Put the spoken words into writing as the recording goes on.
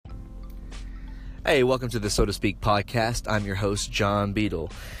Hey, welcome to the So to Speak podcast. I'm your host, John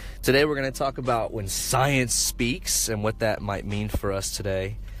Beadle. Today we're going to talk about when science speaks and what that might mean for us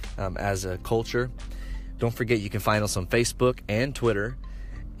today as a culture. Don't forget you can find us on Facebook and Twitter.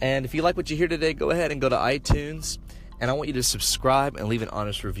 And if you like what you hear today, go ahead and go to iTunes. And I want you to subscribe and leave an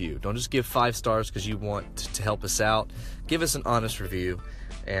honest review. Don't just give 5 stars because you want to help us out. Give us an honest review,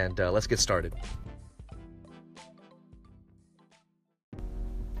 and let's get started.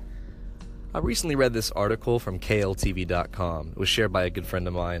 I recently read this article from KLTV.com. It was shared by a good friend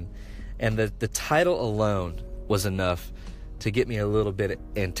of mine. And the title alone was enough to get me a little bit,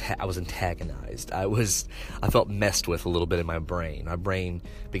 I was antagonized. I felt messed with a little bit in my brain. My brain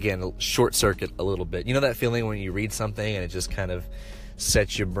began to short circuit a little bit. You know that feeling when you read something and it just kind of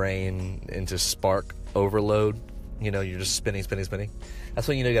sets your brain into spark overload? You know, you're just spinning. That's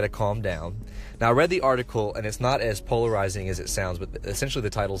when you know you got to calm down. Now, I read the article, and it's not as polarizing as it sounds, but essentially the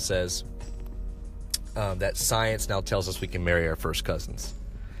title says that science now tells us we can marry our first cousins.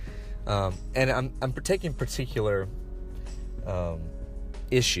 And I'm taking particular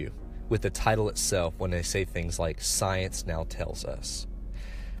issue with the title itself when they say things like science now tells us.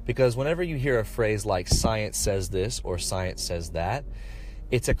 Because whenever you hear a phrase like science says this or science says that,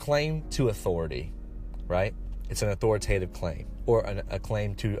 it's a claim to authority, right? It's an authoritative claim or a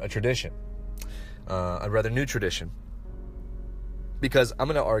claim to a tradition, a rather new tradition. Because I'm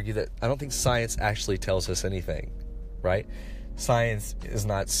going to argue that I don't think science actually tells us anything, right? Science is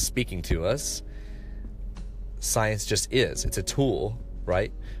not speaking to us. Science just is. It's a tool,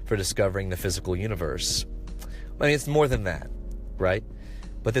 right, for discovering the physical universe. I mean, it's more than that, right?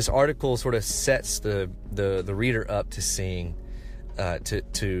 But this article sort of sets the reader up to seeing,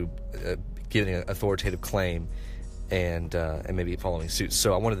 to giving an authoritative claim and maybe following suit.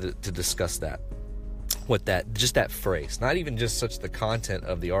 So I wanted to discuss that. With that, just that phrase, not even just such the content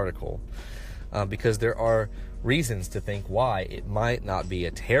of the article, because there are reasons to think why it might not be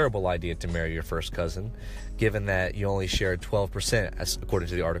a terrible idea to marry your first cousin, given that you only share 12%, as according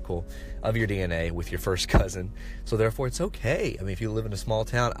to the article, of your DNA with your first cousin. So therefore, it's okay. I mean, if you live in a small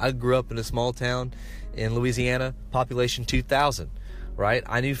town, I grew up in a small town in Louisiana, population 2,000, right?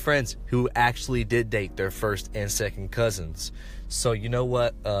 I knew friends who actually did date their first and second cousins. So you know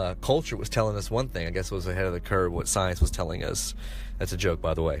what? Culture was telling us one thing. I guess it was ahead of the curve what science was telling us. That's a joke,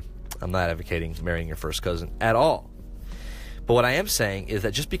 by the way. I'm not advocating marrying your first cousin at all. But what I am saying is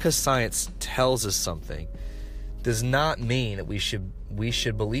that just because science tells us something does not mean that we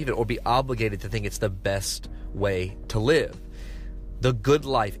should believe it or be obligated to think it's the best way to live. The good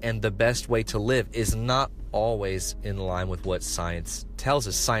life and the best way to live is not always in line with what science tells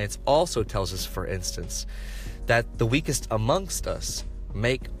us. Science also tells us, for instance, that the weakest amongst us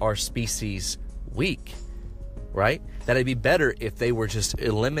make our species weak, right? That it'd be better if they were just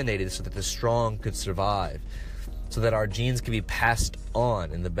eliminated so that the strong could survive, so that our genes could be passed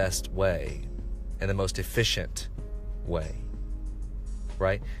on in the best way and the most efficient way,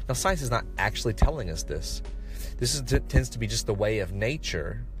 right? Now, science is not actually telling us this. This tends to be just the way of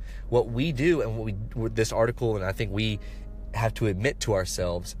nature. What we do and with this article, and I think we have to admit to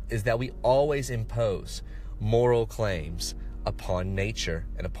ourselves, is that we always impose moral claims upon nature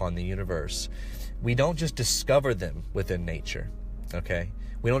and upon the universe. We don't just discover them within nature, okay?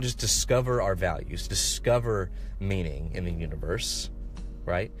 We don't just discover our values, discover meaning in the universe,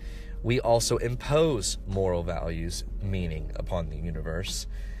 right? We also impose moral values, meaning upon the universe,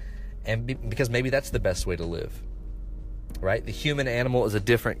 and because maybe that's the best way to live, right? The human animal is a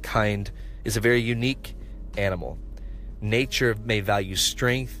different kind, is a very unique animal. Nature may value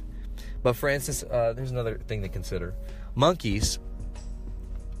strength, but for instance, there's another thing to consider. Monkeys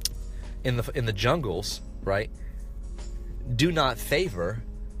in the jungles, right, do not favor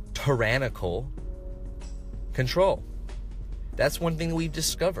tyrannical control. That's one thing that we've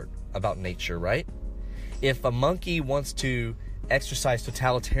discovered about nature, right? If a monkey wants to exercise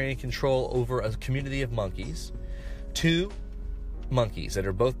totalitarian control over a community of monkeys, 2 monkeys that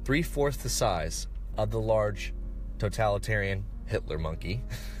are both 3/4 the size of the large totalitarian Hitler monkey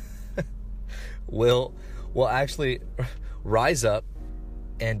will actually rise up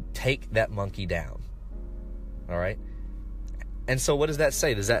and take that monkey down. All right? And so what does that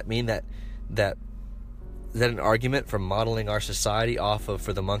say? Does that mean that is that an argument for modeling our society off of,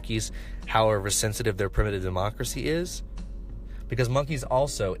 for the monkeys, however sensitive their primitive democracy is? Because monkeys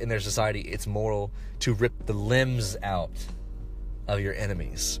also, in their society, it's moral to rip the limbs out of your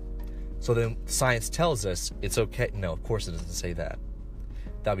enemies. So then science tells us it's okay. No, of course it doesn't say that.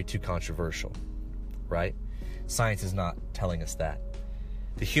 That would be too controversial, right? Science is not telling us that.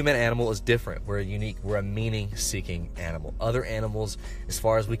 The human animal is different. We're unique. We're a meaning-seeking animal. Other animals, as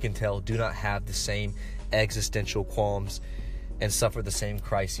far as we can tell, do not have the same existential qualms and suffer the same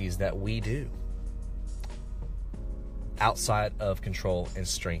crises that we do, outside of control and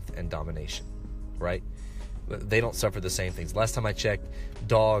strength and domination, right? They don't suffer the same things. Last time I checked,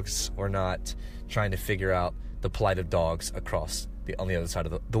 dogs are not trying to figure out the plight of dogs on the other side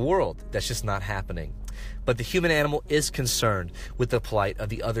of the world. That's just not happening. But the human animal is concerned with the plight of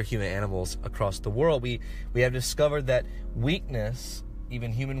the other human animals across the world. We have discovered that weakness,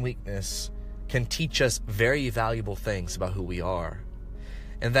 even human weakness, can teach us very valuable things about who we are.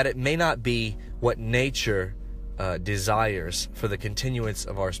 And that it may not be what nature desires for the continuance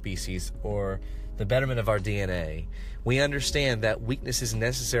of our species or the betterment of our DNA. We understand that weakness is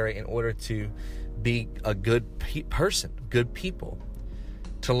necessary in order to be a good person, good people,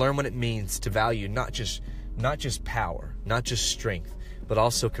 to learn what it means to value not just power, not just strength, but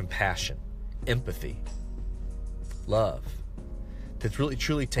also compassion, empathy, love, to really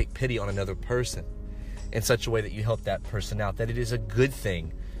truly take pity on another person in such a way that you help that person out, that it is a good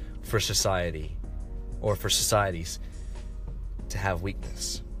thing for society or for societies to have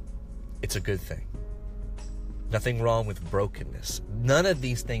weakness. It's a good thing. Nothing wrong with brokenness. None of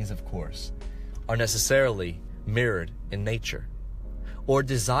these things, of course, are necessarily mirrored in nature or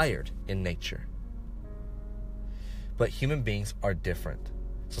desired in nature. But human beings are different.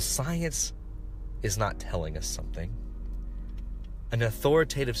 So science is not telling us something. An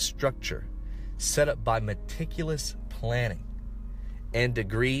authoritative structure set up by meticulous planning and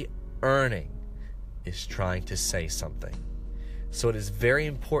degree earning is trying to say something. So it is very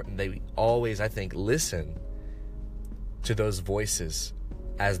important that we always, I think, listen to those voices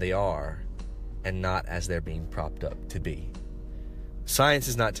as they are and not as they're being propped up to be. Science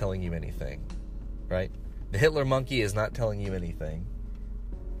is not telling you anything, right? The Hitler monkey is not telling you anything.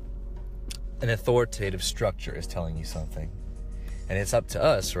 An authoritative structure is telling you something. And it's up to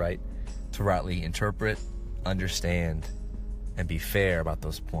us, right, to rightly interpret, understand, and be fair about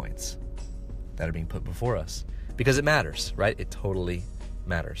those points that are being put before us. Because it matters, right? It totally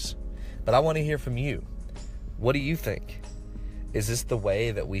matters. But I want to hear from you. What do you think? Is this the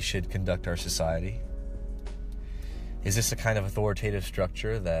way that we should conduct our society? Is this a kind of authoritative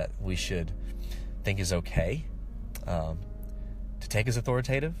structure that we should think is okay to take as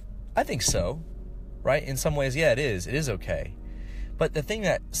authoritative? I think so, right? In some ways, yeah, it is. It is okay. But the thing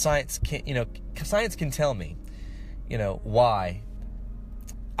that science can tell me, why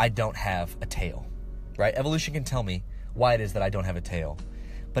I don't have a tail, right? Evolution can tell me why it is that I don't have a tail,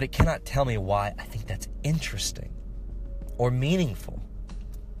 but it cannot tell me why I think that's interesting or meaningful.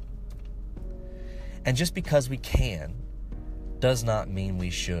 And just because we can does not mean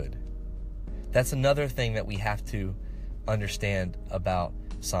we should. That's another thing that we have to understand about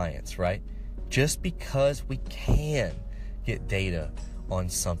science, right? Just because we can get data on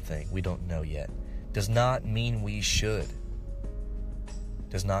something we don't know yet does not mean we should.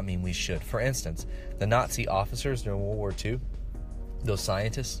 Does not mean we should. For instance, the Nazi officers during World War II, those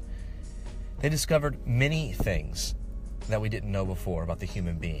scientists, they discovered many things that we didn't know before about the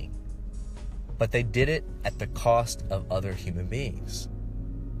human being. But they did it at the cost of other human beings,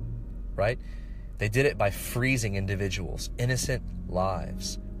 right? They did it by freezing individuals. Innocent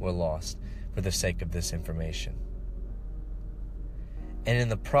lives were lost for the sake of this information. And in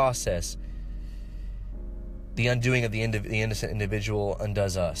the process, the undoing of the innocent individual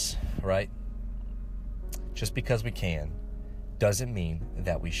undoes us, right? Just because we can doesn't mean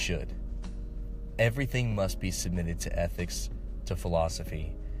that we should. Everything must be submitted to ethics, to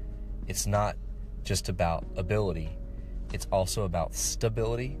philosophy. It's not just about ability. It's also about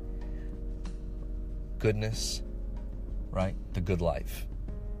stability, goodness, right? The good life.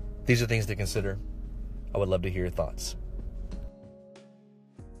 These are things to consider. I would love to hear your thoughts.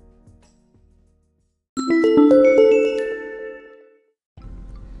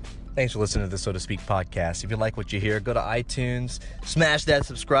 Thanks for listening to the So to Speak podcast. If you like what you hear, go to iTunes, smash that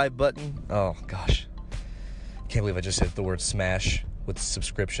subscribe button. Oh, gosh. Can't believe I just hit the word smash with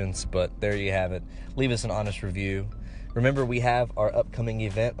subscriptions, but there you have it. Leave us an honest review. Remember, we have our upcoming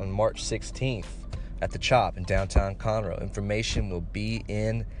event on March 16th at the Chop in downtown Conroe. Information will be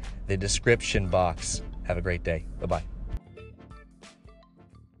in the description box. Have a great day. Bye-bye.